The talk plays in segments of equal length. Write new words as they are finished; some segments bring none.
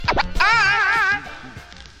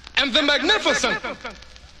am the magnificent.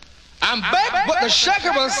 I'm back, but the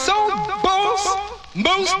shaker was so boss,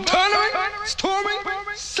 most thundering, storming,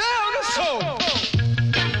 sound and soul.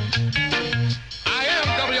 I am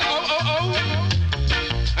W-O-O-O,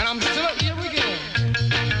 and I'm still up here again.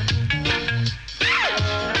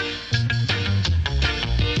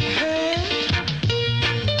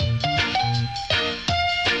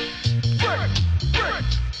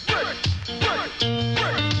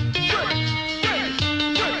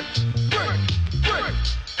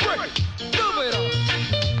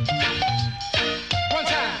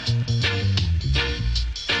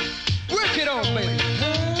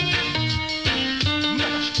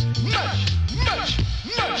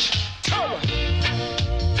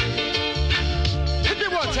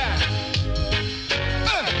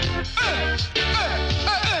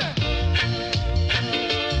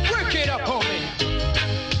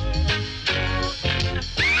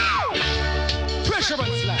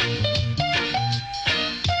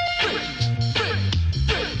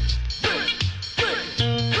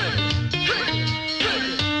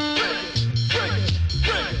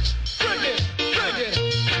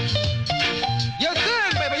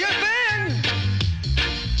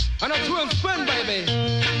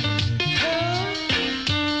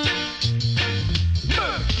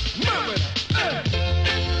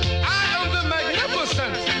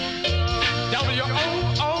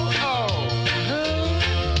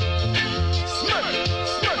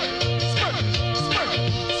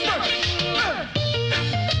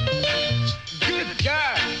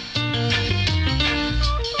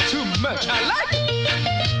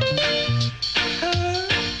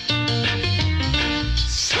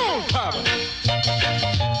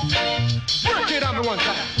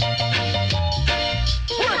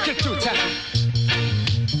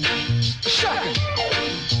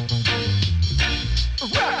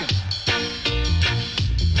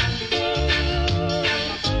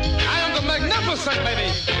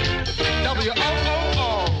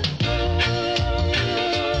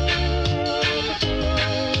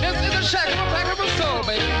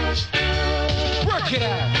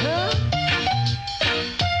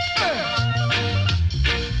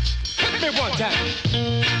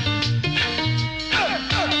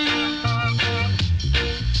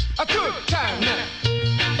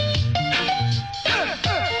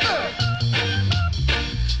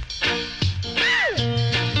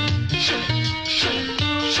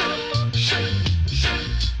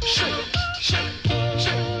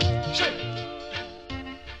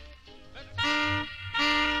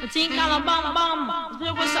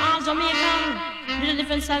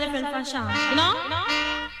 You know?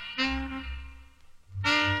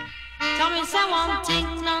 Tell me, say one thing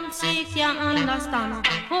Nancy can't understand.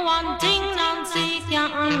 One thing Nancy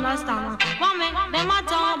can't understand. What make them a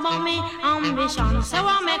talk about me ambition? Say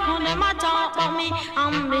what make them a talk about me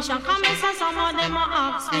ambition? Come and say some of them a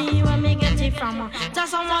ask me where me get it from.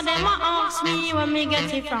 Just some of them a ask me where me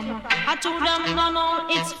get it from. I told them no,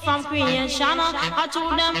 it's from creation. I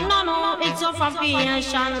told them no, it's from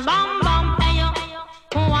creation. Bam bam, hey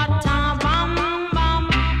yo, what?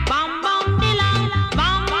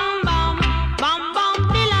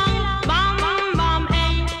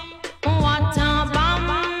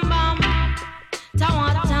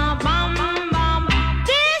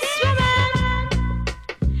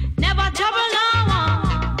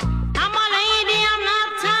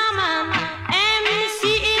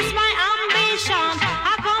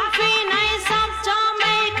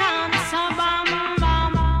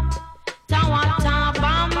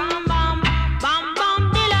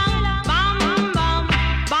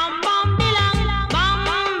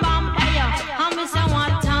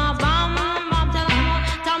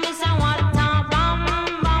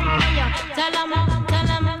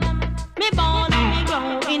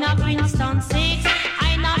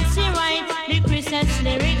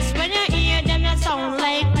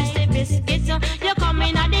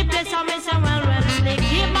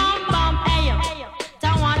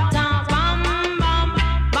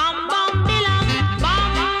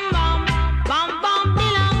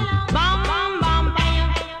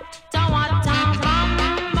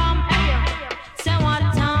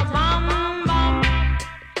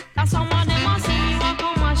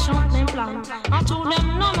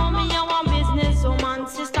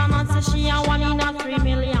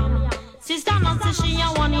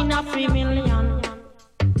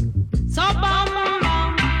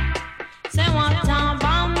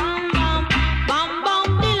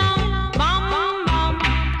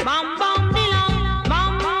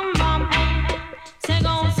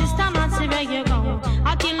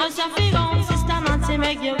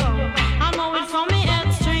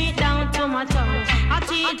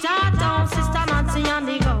 the tattoo, Sister Nancy and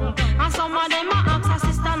the go. And some of them a ask her,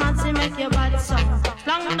 Sister Nancy make your bad song.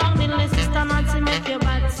 Long down the list, Sister Nancy make your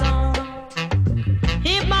bad song.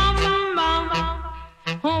 He bam bam,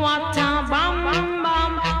 what a bam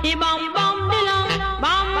bam. He bam bam belong,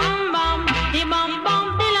 bam bam. He bam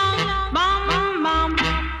bam belong, bam bam.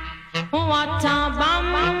 What a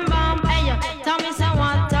bam bam. Hey, tell me say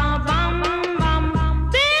what a bam bam.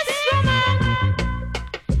 This woman,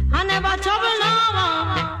 I never trouble no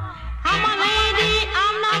one. I'm a lady,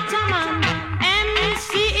 I'm not a man.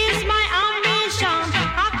 MC is my ambition.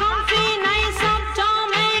 I come feel nice up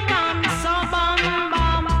Jamaican. So bam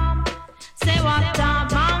bam, say what a bam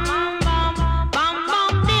bam, bam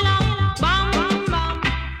bam dillam, bam bam,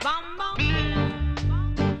 bam bam.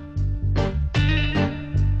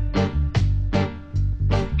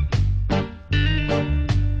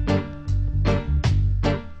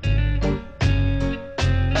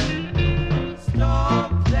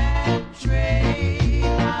 Stop that train,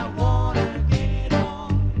 I wanna get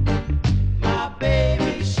on. My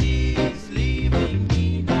baby, she's leaving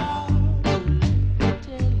me now.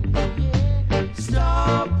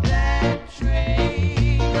 Stop that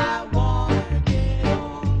train, I wanna get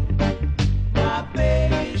on. My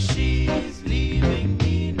baby, she's leaving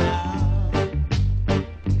me now.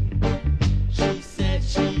 She said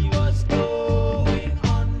she was going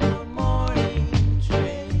on the morning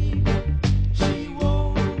train. She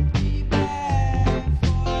won't be back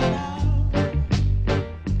for now.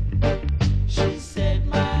 She said,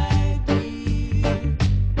 my dear,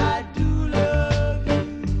 I do love you.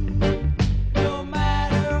 No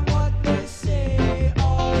matter what they say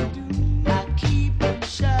or do, I keep it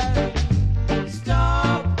shut.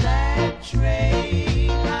 Stop that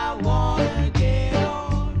train, I wanna get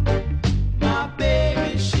on. My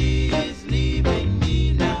baby, she's leaving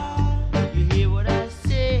me now. You hear what I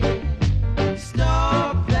say?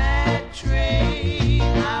 Stop that train,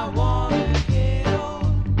 I wanna get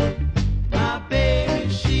on. My baby,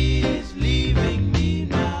 she's leaving me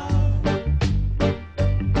now.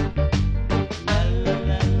 La la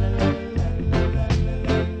la la la la la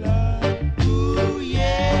la la. Ooh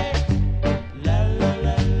yeah. La la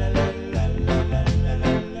la la la la la la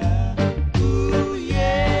la la. Ooh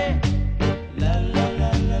yeah. La la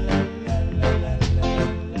la la la la la la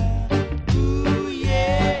la la. Ooh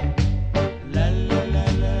yeah. La la la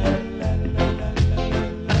la la la la la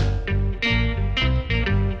la.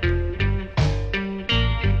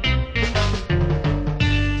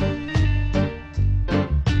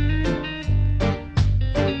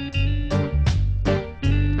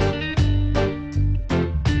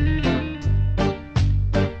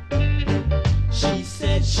 She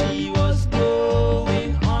said she was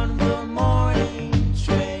going on the morning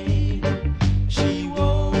train. She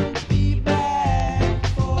won't be back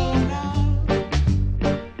for now.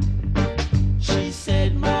 She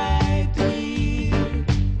said, my dear,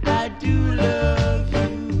 I do love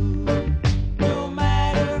you. No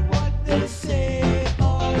matter what they say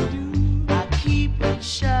or do, I keep it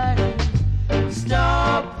shut.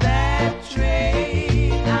 Stop that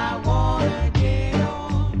train, I wanna get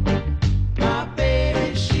on. My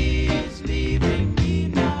baby, she's leaving me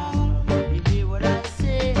now. You hear what I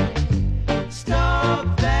say?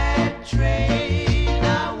 Stop that train,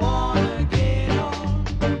 I wanna get on.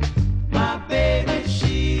 My baby,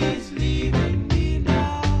 she's leaving me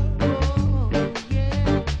now. Oh,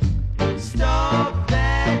 yeah. Stop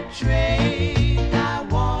that train, I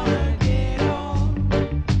wanna get on.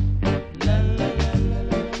 La la la la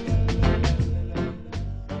la la la la.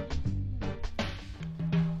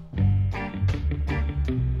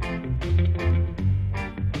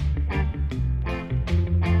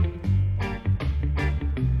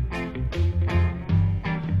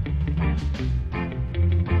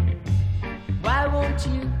 Why won't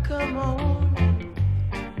you come on?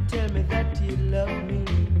 Tell me that you love me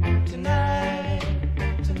tonight,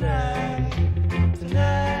 tonight,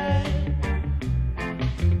 tonight.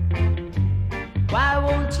 Why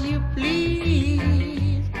won't you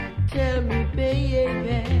please tell me,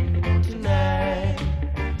 baby, tonight,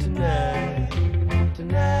 tonight,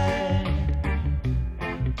 tonight.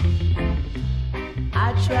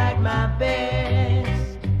 I tried my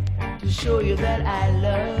best to show you that I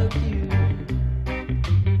love you,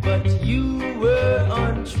 but you were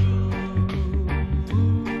untrue.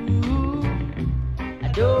 I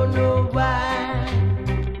don't know why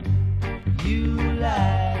you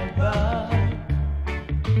lied, but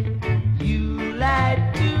you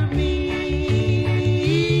lied to me.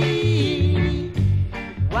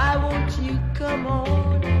 Why won't you come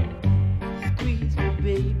on, squeeze me,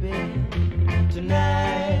 baby,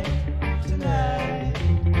 tonight, tonight,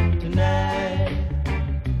 tonight.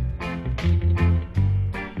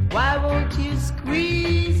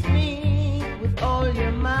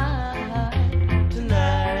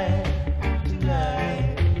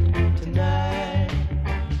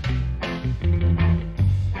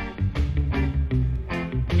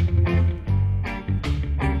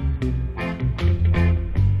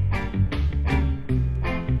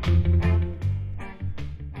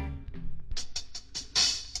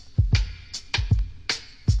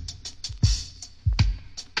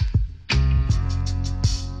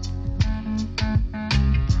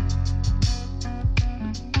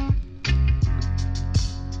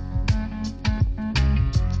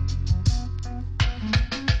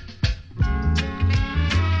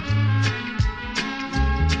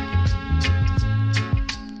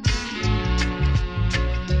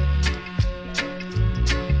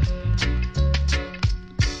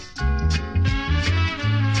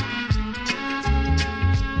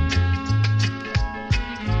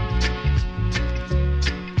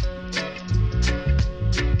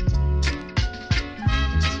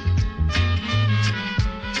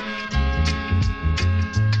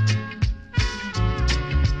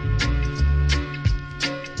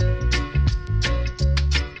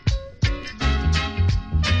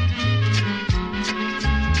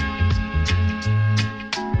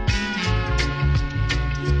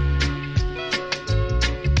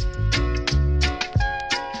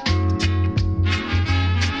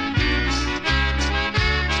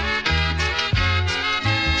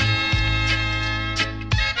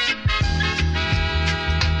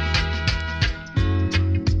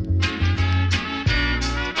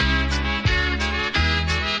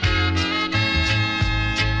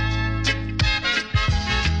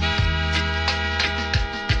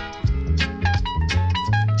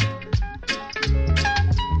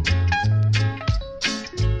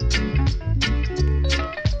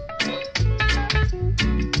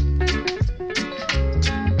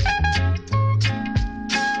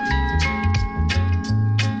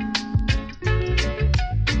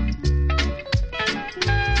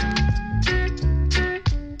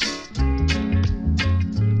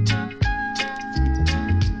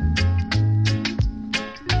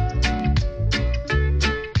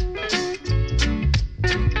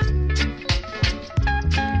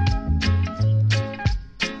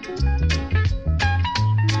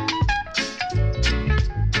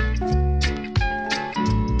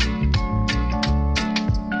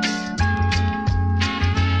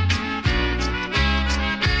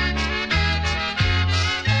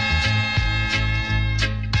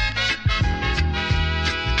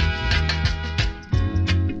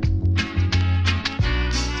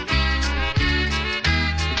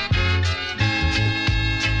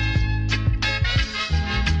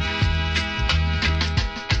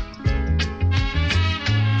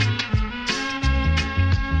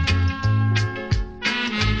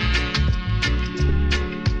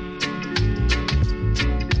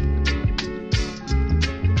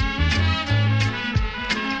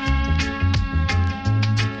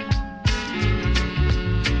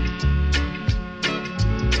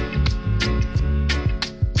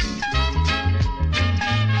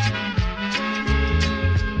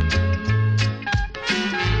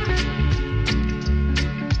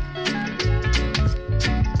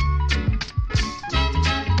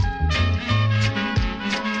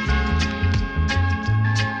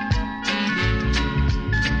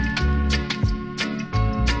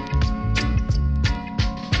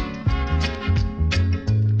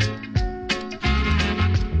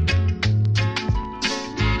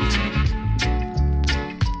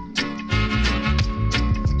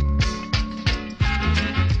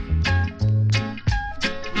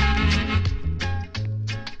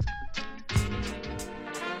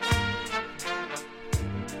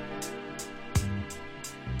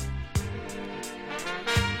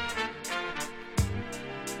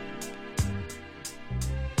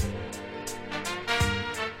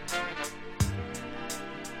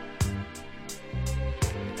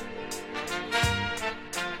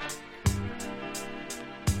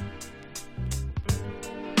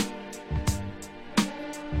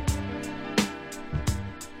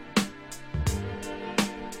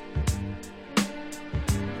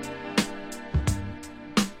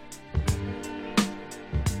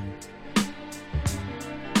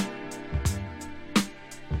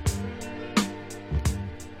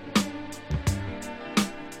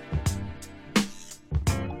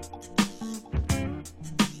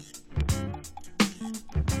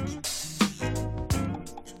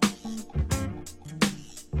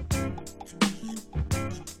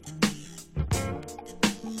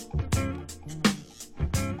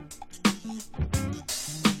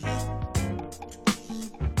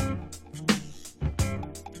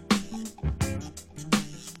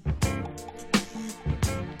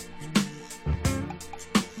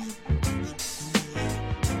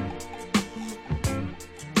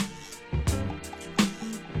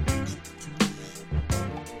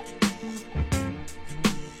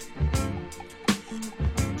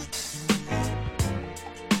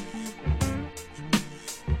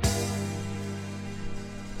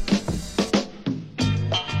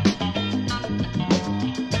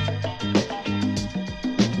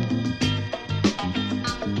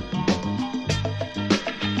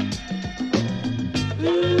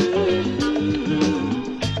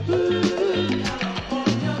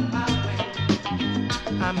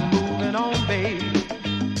 I'm moving on, baby.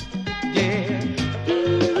 Yeah.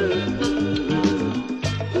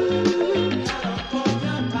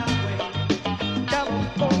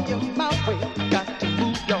 California, my way. Got to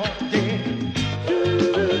move, y'all. Yeah.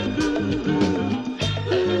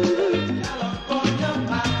 California,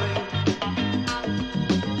 my way.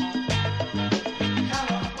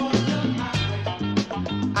 California, my way.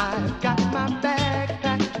 I've got my bag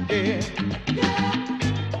packed, yeah.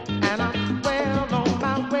 And I'm well on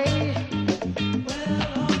my way.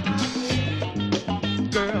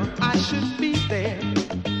 Girl, I should be there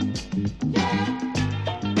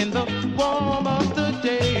in the warm of the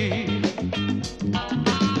day.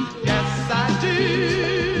 Yes, I do.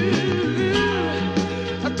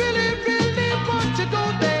 I really, really want to go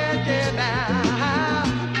there, yeah, now.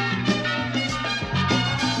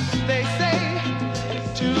 They say,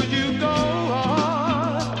 till you go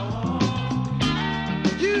on,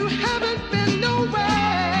 you haven't been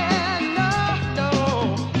nowhere, no, no.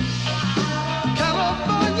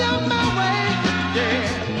 California, my way,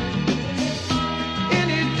 yeah.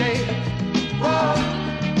 Any day, whoa.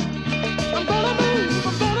 I'm gonna move,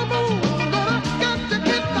 I'm gonna move, I'm gonna got to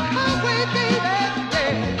hit the highway, baby,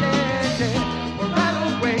 yeah, yeah, yeah.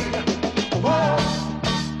 Right away, whoa.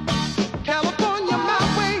 California,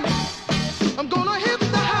 my way. I'm gonna hit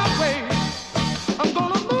the highway. I'm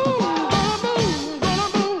gonna move, gonna move,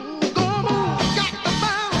 gonna move, gonna move. Got to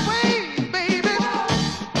find a way, baby.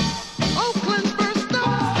 Oakland first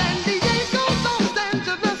up, San Diego, Los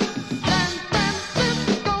Angeles, San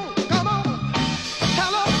Francisco. Come on,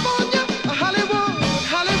 California, Hollywood,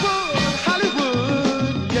 Hollywood,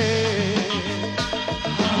 Hollywood, yeah.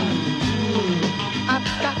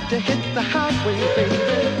 I've got to hit the highway,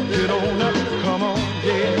 baby. Get on up, come on,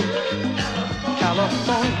 yeah.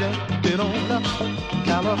 California, get on up.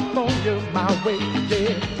 California, my way,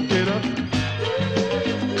 yeah. Get up.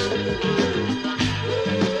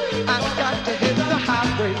 I've got to hit the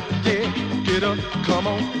highway, yeah. Get up, come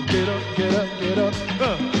on, get up, get up, get up.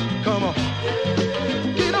 Come on.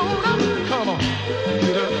 Get on up, come on,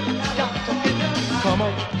 get up. Got to hit it, come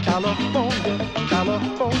on. California,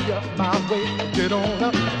 California, my way. Get on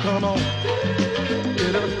up, come on.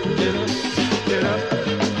 Get up, get up, get up.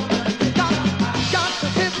 Got to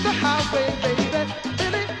hit the highway, baby.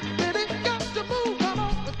 Really, really got to move. Come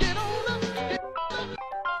on, get on up, get up.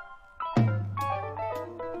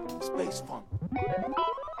 Space funk.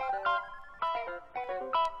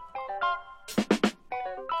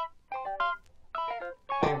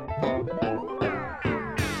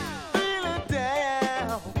 Feeling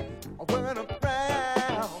down when I'm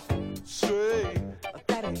around. Say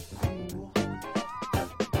that ain't cool.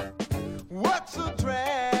 What's a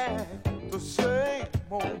drag? The same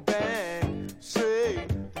old bang. Say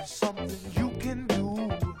there's something you can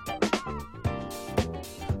do.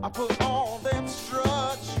 I put on them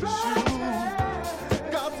strut shoes.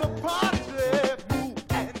 Got the party move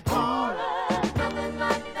and groove. Nothing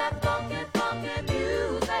like that funky, funky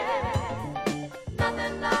music.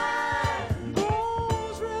 Nothing like,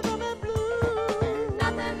 Blues, rhythm and blues.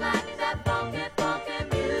 nothing like that funky,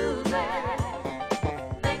 funky music.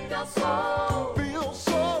 Make your soul. Feel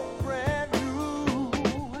so brand new.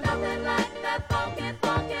 Nothing like that funky,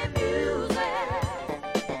 funky music.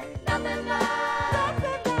 Nothing like,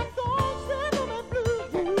 Nothing like those rhythm and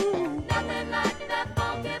blues. nothing like that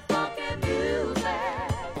funky, funky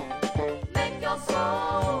music. Make your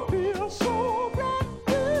soul. Feel so brand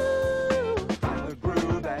new. Find the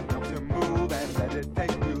groove that helps you move and let it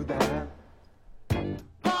take you there.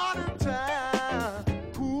 Party time,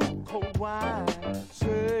 cool, cold wine.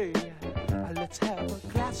 Say, let's have a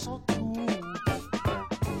glass or two.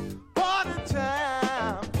 Party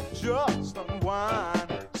time, just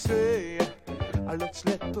unwind. Say, let's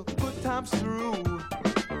let the good times through.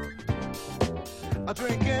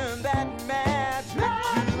 Drinking that magic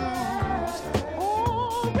juice.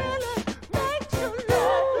 Oh, really makes you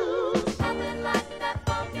lose. Nothing like that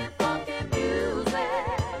funky, funky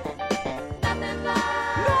music. Nothing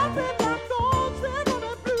like, Nothing like those rhythm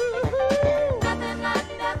and blues. nothing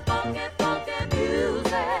like that funky, funky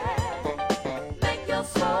music. Make your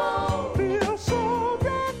soul. Feel so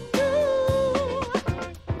brand new.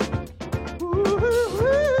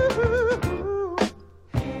 Ooh.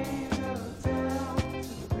 Angel down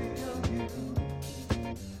to the real you.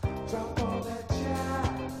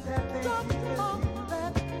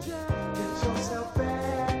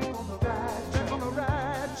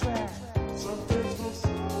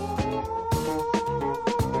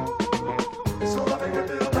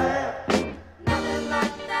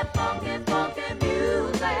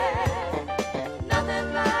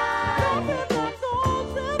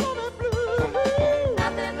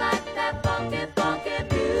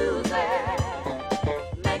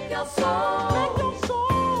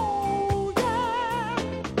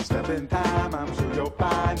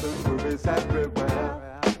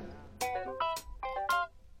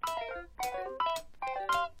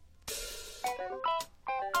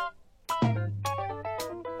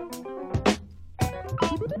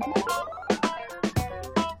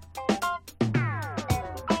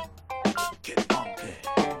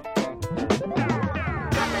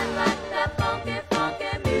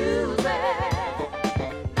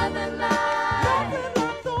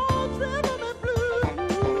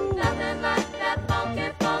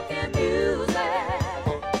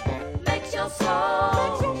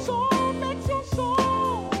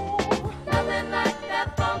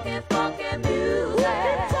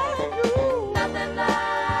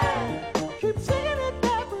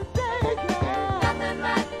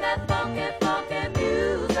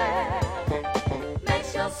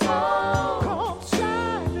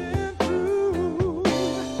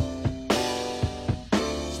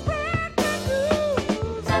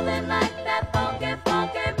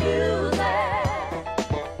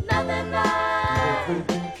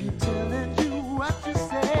 keep telling you what you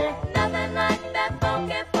say. Nothing like that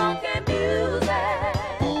funky, funky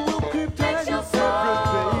music. We'll keep telling you secret,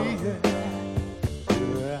 baby.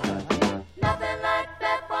 Nothing like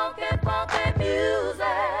that funky, funky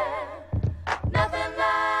music. Nothing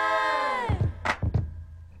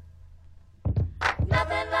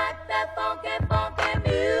like that funky, funky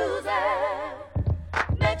music.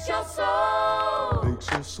 Makes your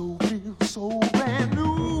soul feel so brand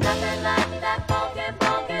new. Nothing like that funky,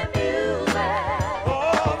 funky music.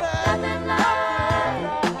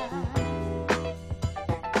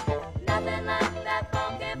 Nothing like that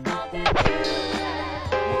funky, funky music.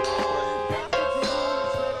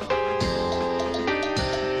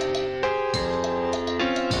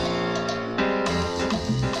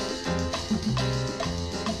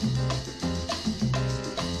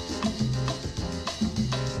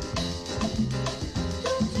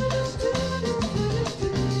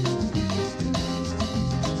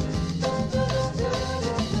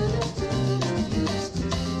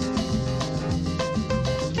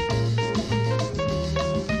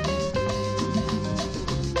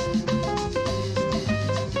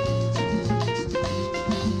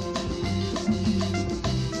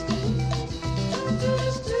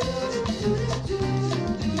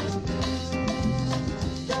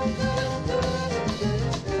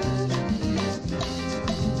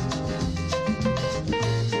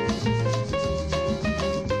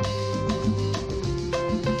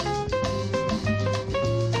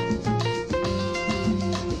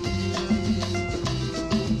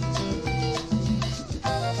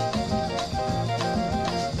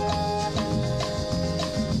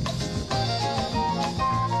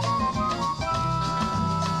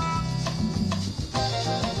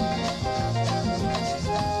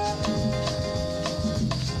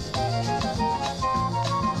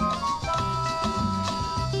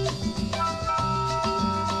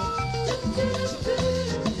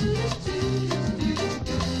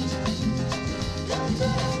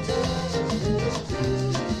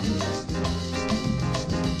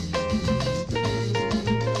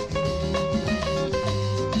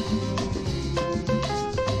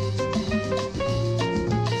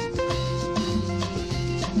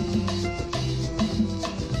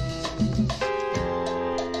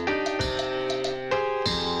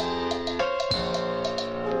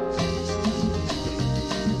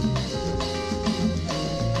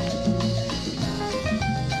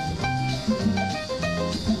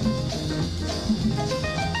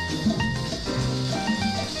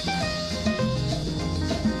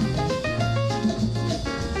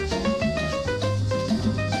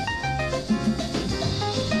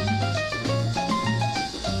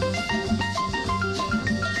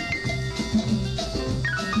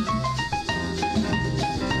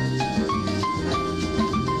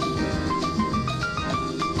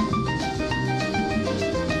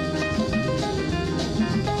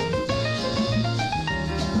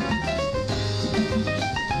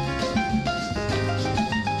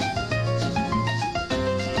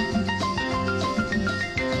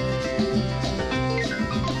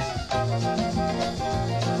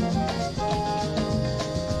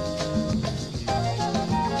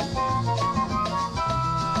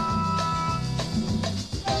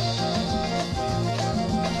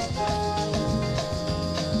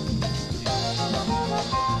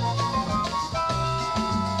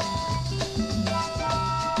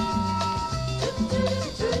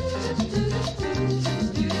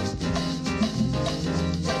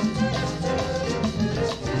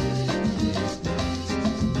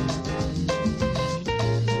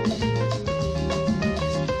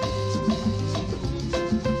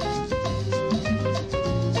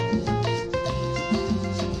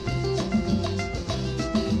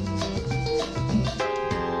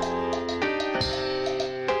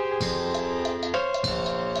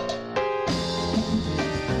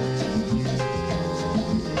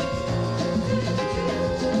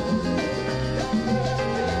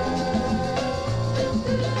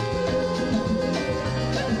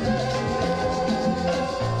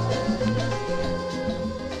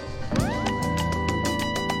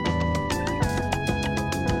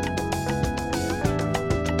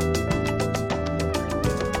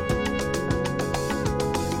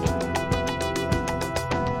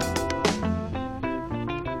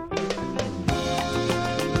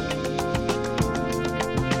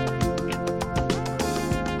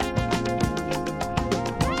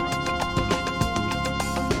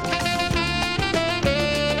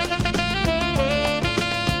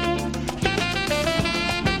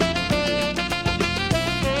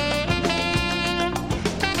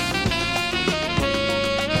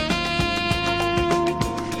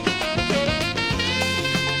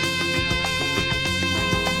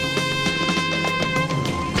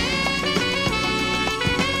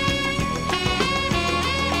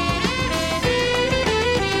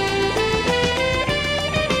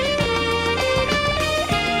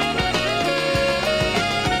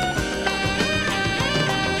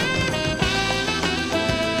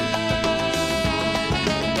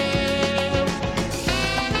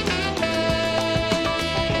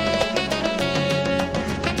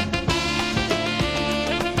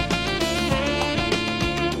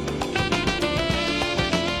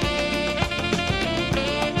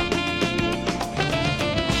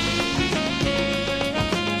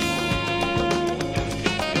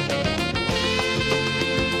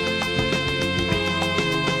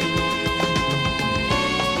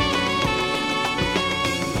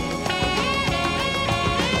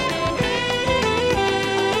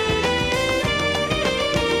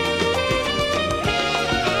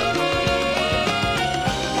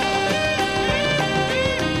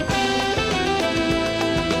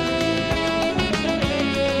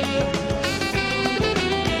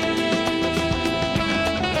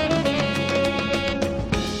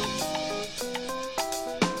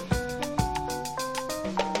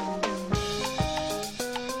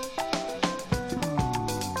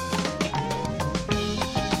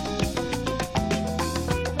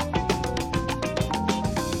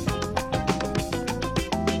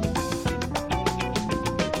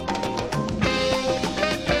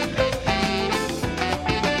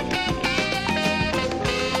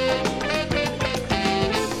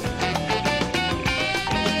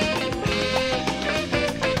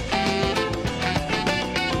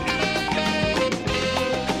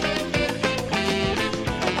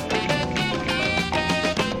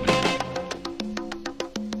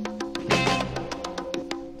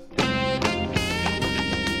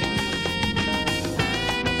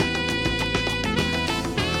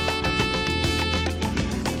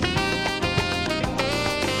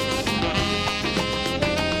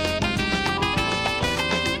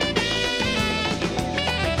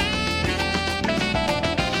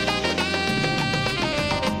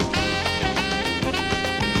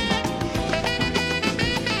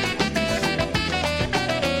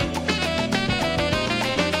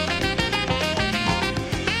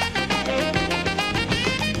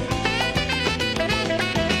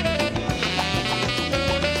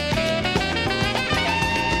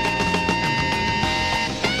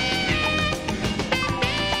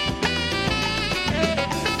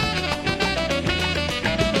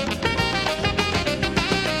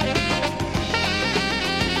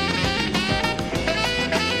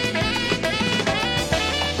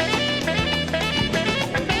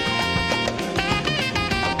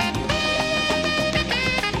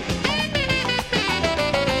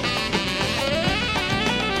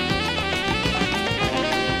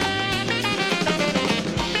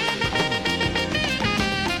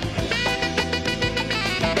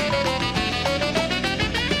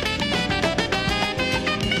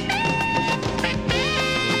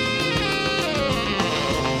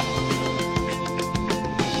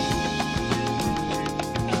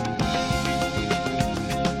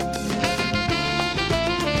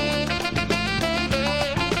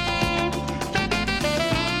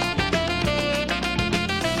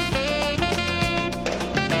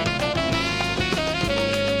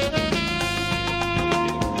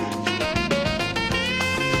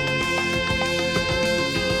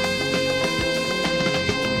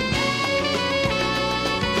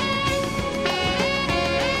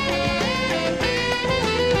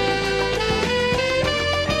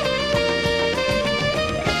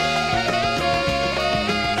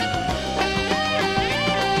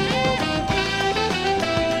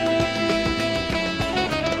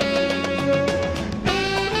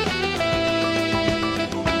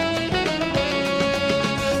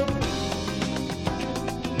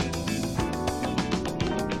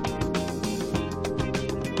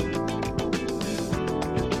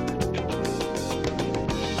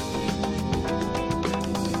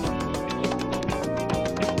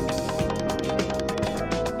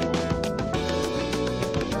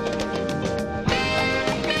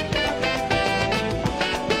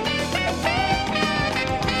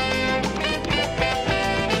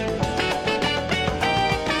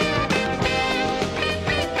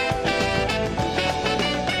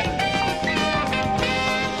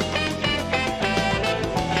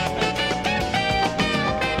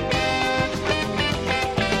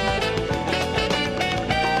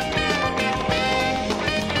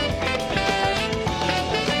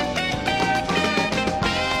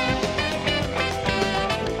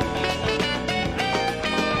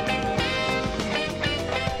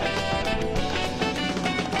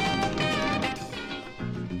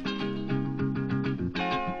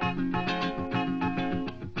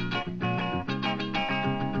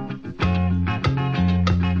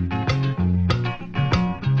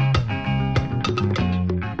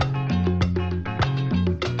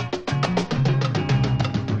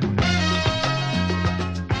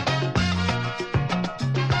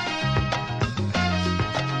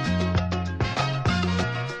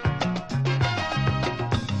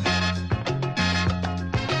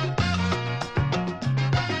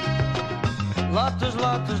 Lotus,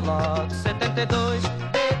 Lotus, Lotus 72.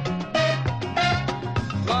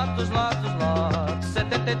 Lotus, Lotus, Lotus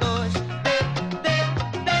 72.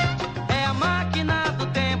 É a máquina do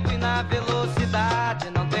tempo e na velocidade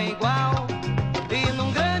não tem igual. E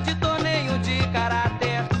num grande torneio de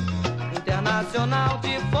caráter internacional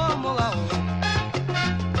de Fórmula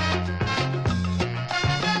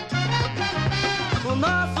 1, o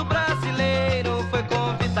nosso brasileiro foi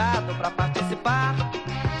convidado para participar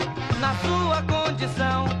na sua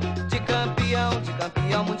condição de campeão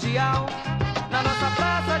mundial, na nossa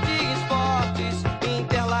praça de esportes,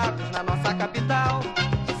 Interlagos, na nossa capital,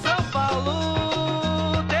 São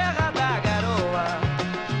Paulo, terra da garoa,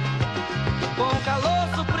 com calor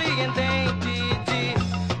surpreendente de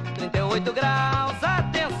 38 graus.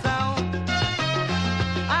 Atenção,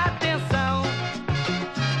 atenção,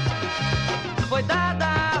 foi dada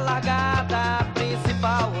a largada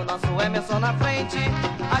principal, o nosso Emerson na frente,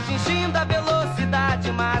 atingindo a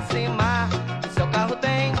velocidade máxima que seu carro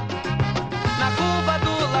tem. Na curva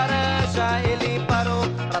do laranja ele parou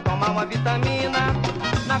pra tomar uma vitamina.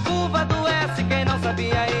 Na curva do S quem não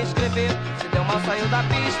sabia escrever se deu mal, saiu da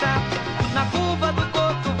pista. Na curva do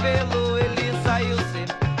cotovelo ele saiu-se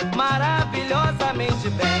maravilhosamente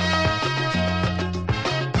bem.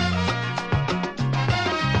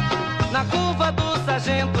 Na curva do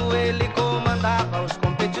sargento ele comandava os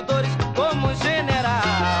competidores como general.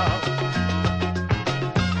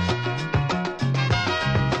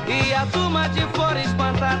 E a turma de fora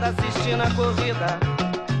espantada assistindo a corrida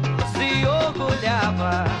se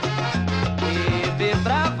orgulhava e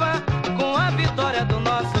vibrava com a vitória do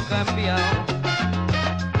nosso campeão.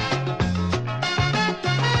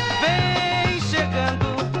 Vem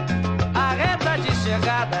chegando a reta de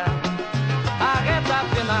chegada, a reta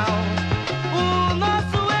final. O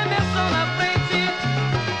nosso Emerson na frente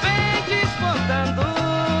vem despontando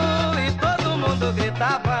e todo mundo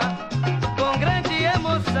gritava com grande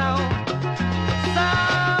emoção: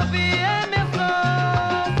 salve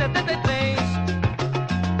Emerson 73.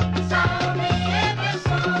 Salve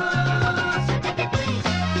Emerson 73.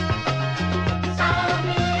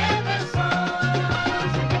 Salve Emerson 73.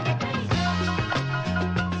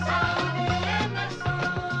 Salve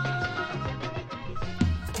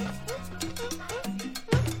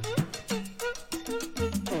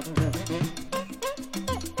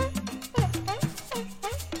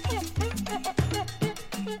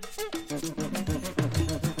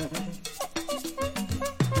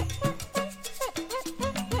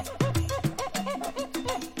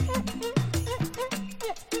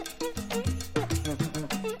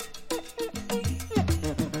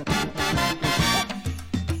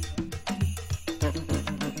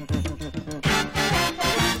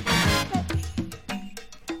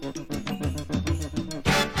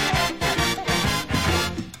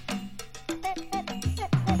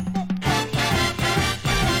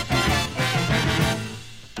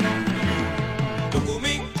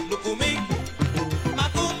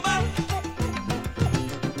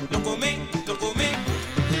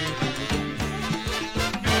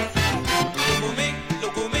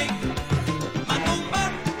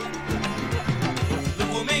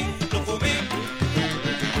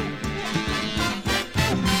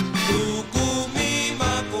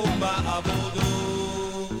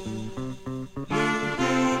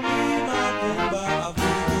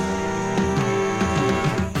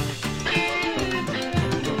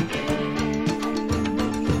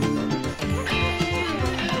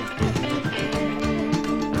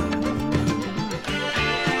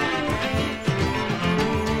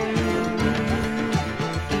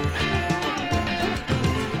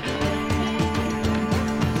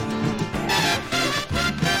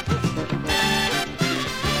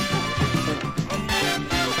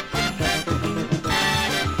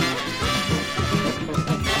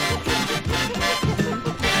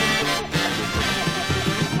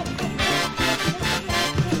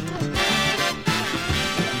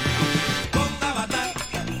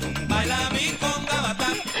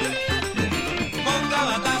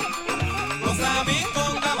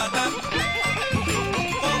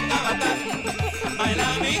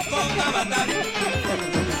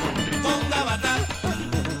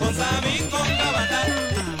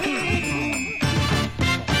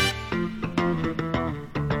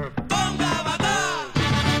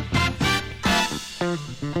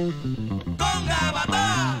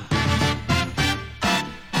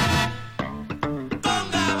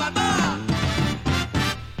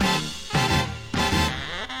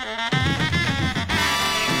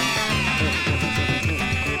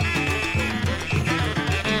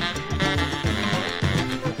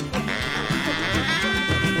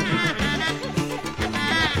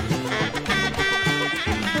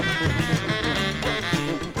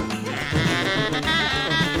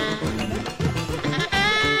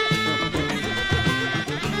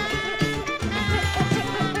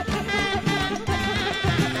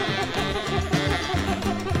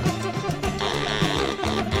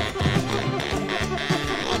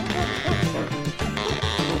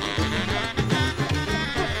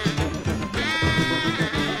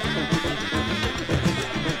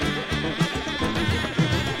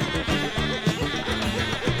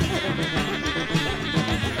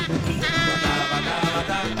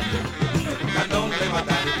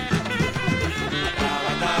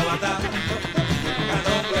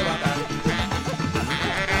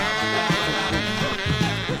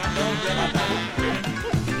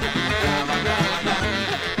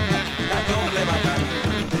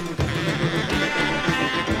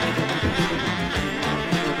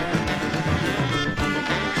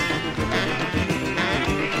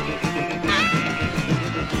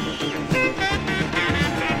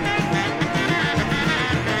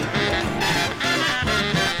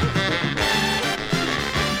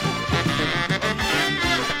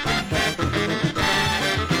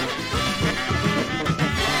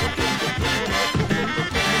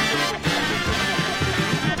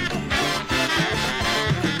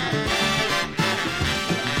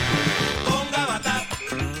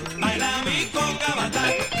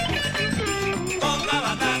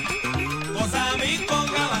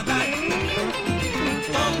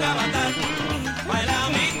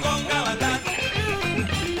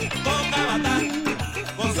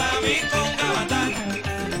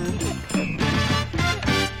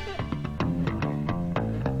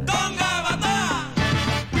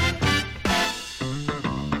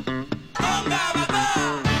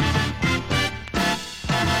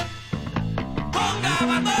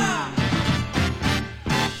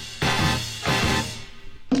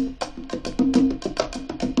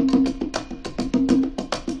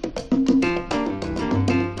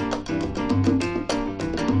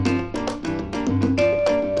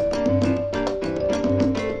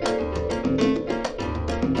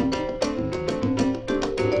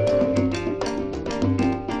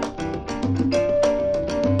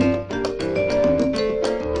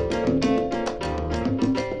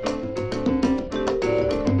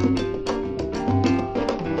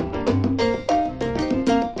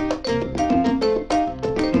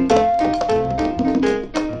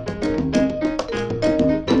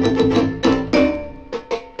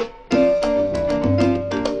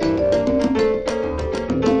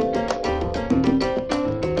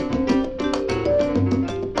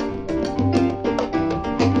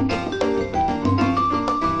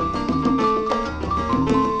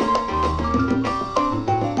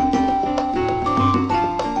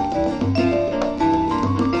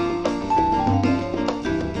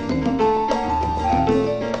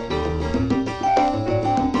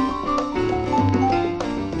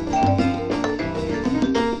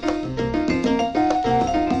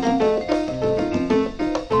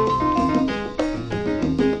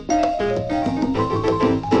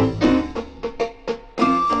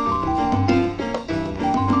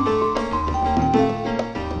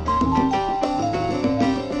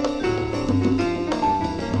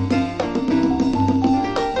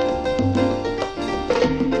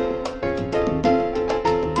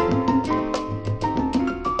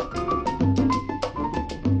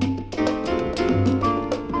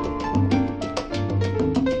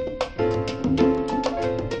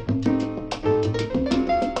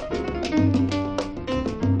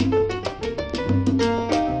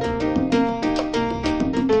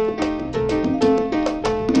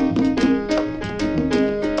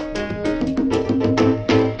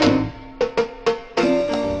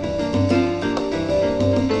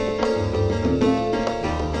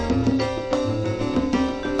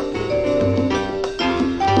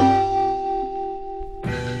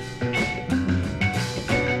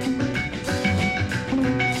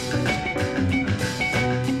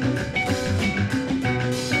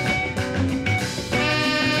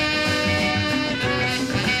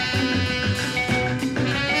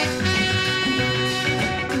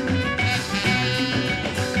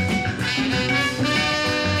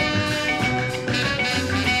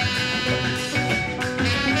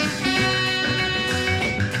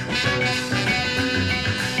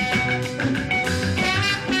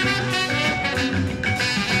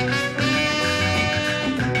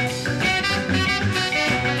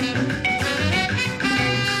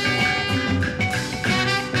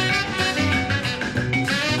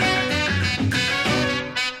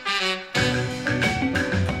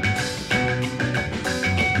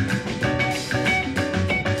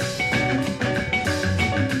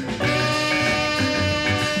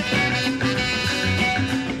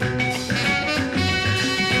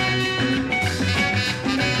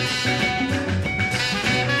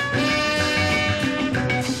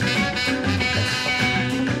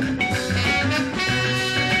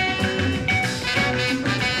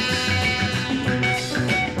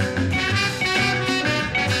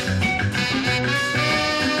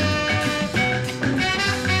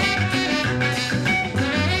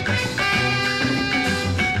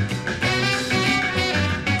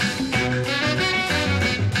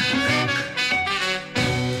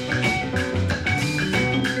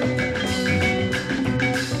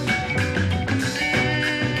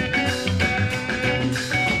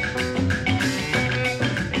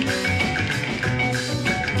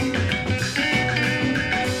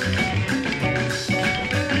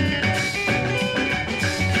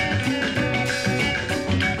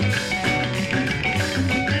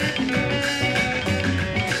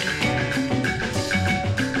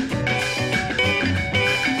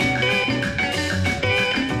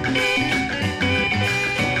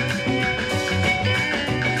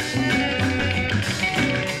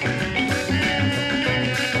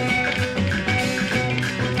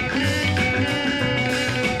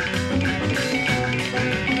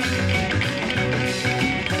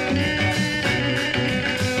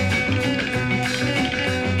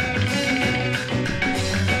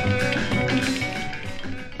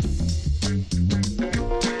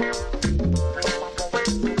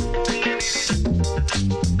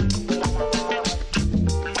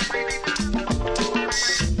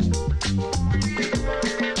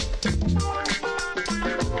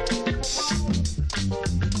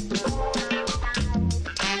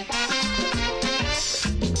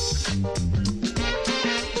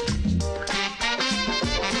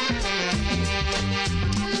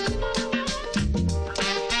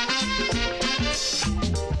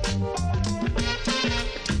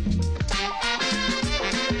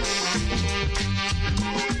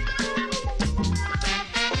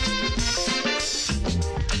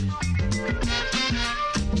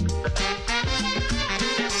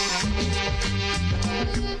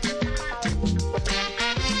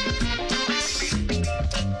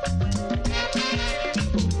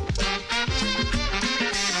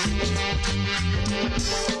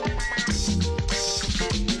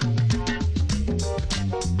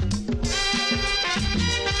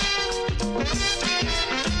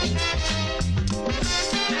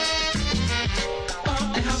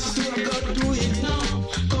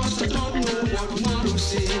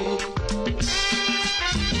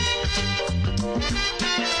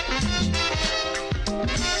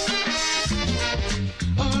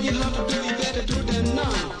All you have to do, you better do that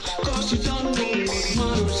now. Cause you don't know what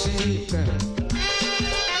mother say.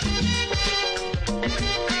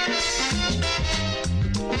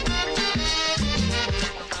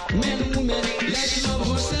 Men and women, let's love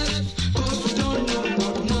ourselves. Cause we don't know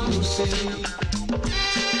what mother say.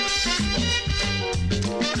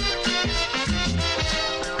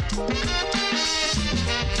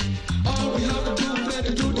 All we have to do, we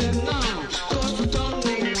better do that now. Cause we don't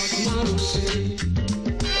know what mother say.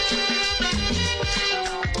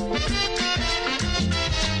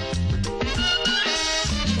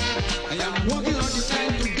 I am working all the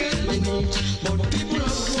time to get my needs, but the people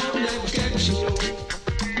of the world never get you know.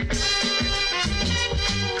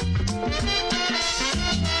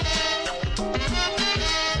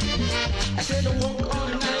 I said I work all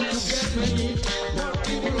the night to get my needs, but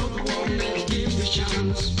people of the world never give the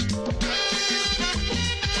chance.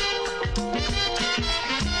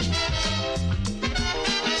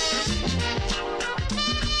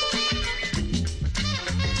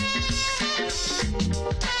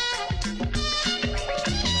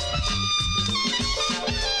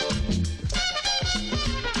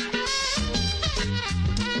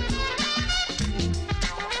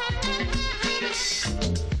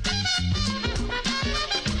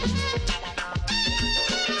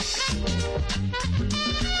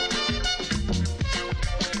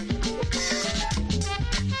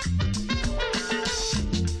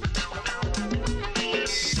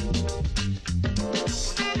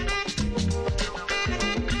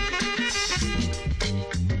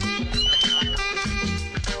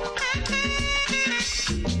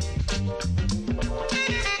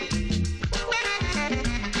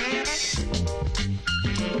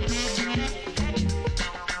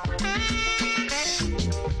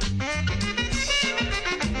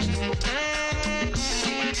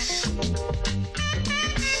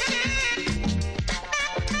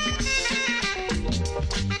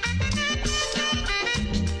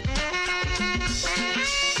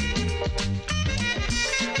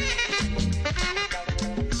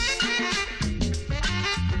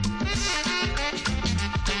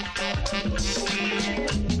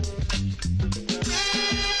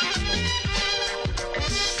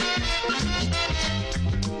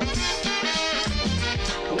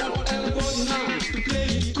 I want everybody now to play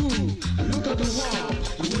it cool. Look at the world,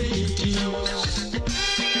 the way it is.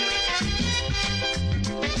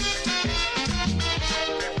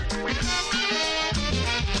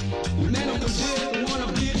 Men of the day wanna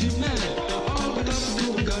be the man. All we got to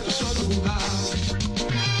do, we got to struggle hard.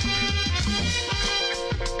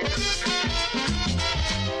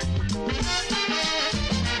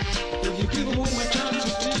 If you give a woman a chance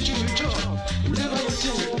to teach you your job, never you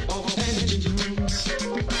think of anything to do.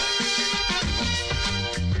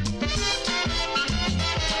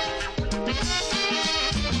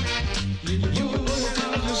 You will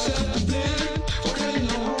have yourself to blame for telling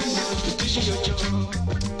a woman to teach you your job.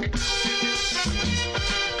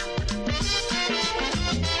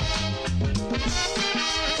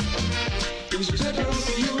 It's better off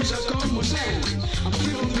to use a common sense and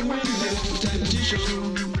free from the willingness to temptation.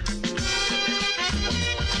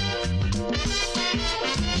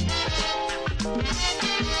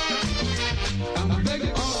 I'm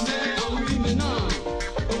begging all men and women now.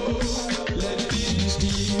 Oh, let it be this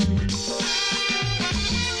deal.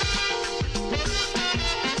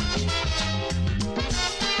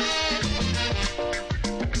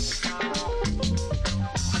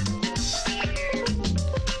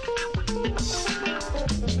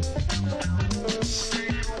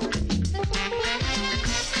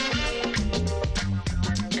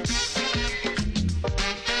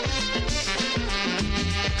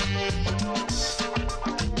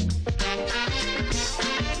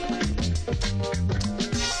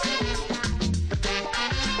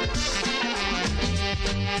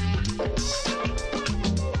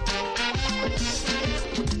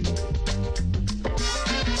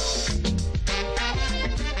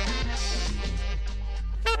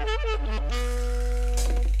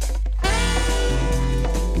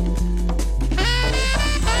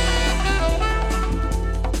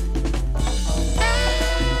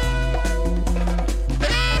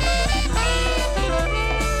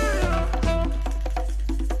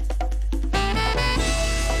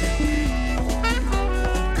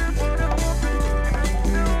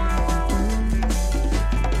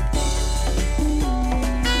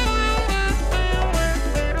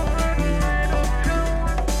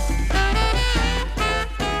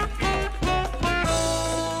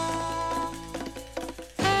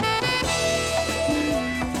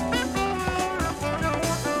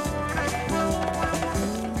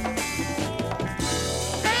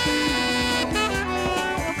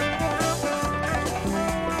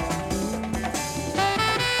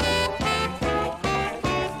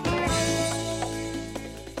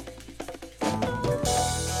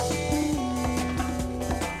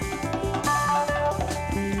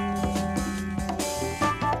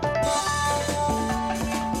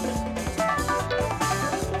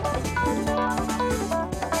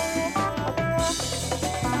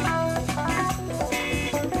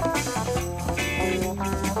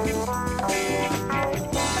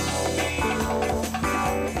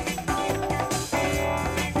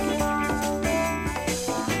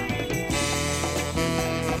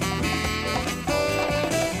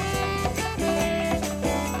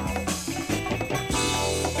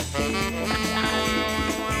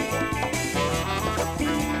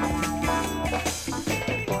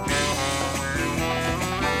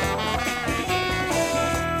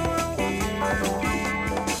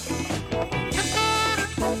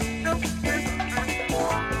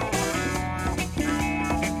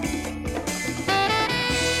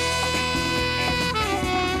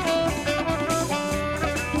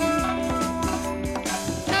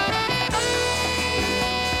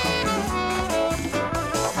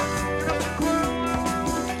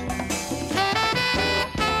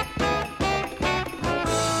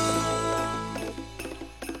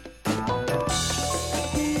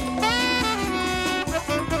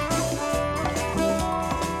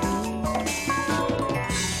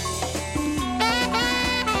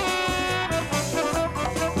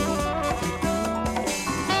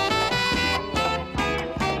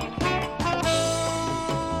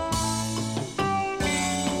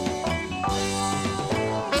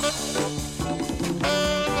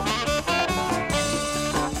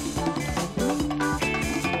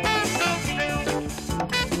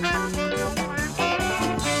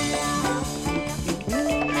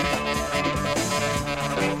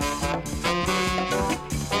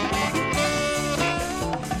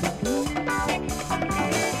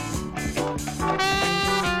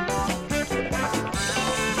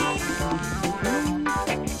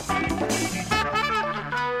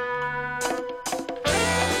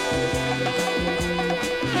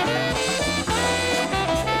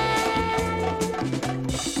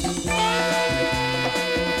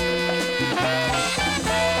 Thank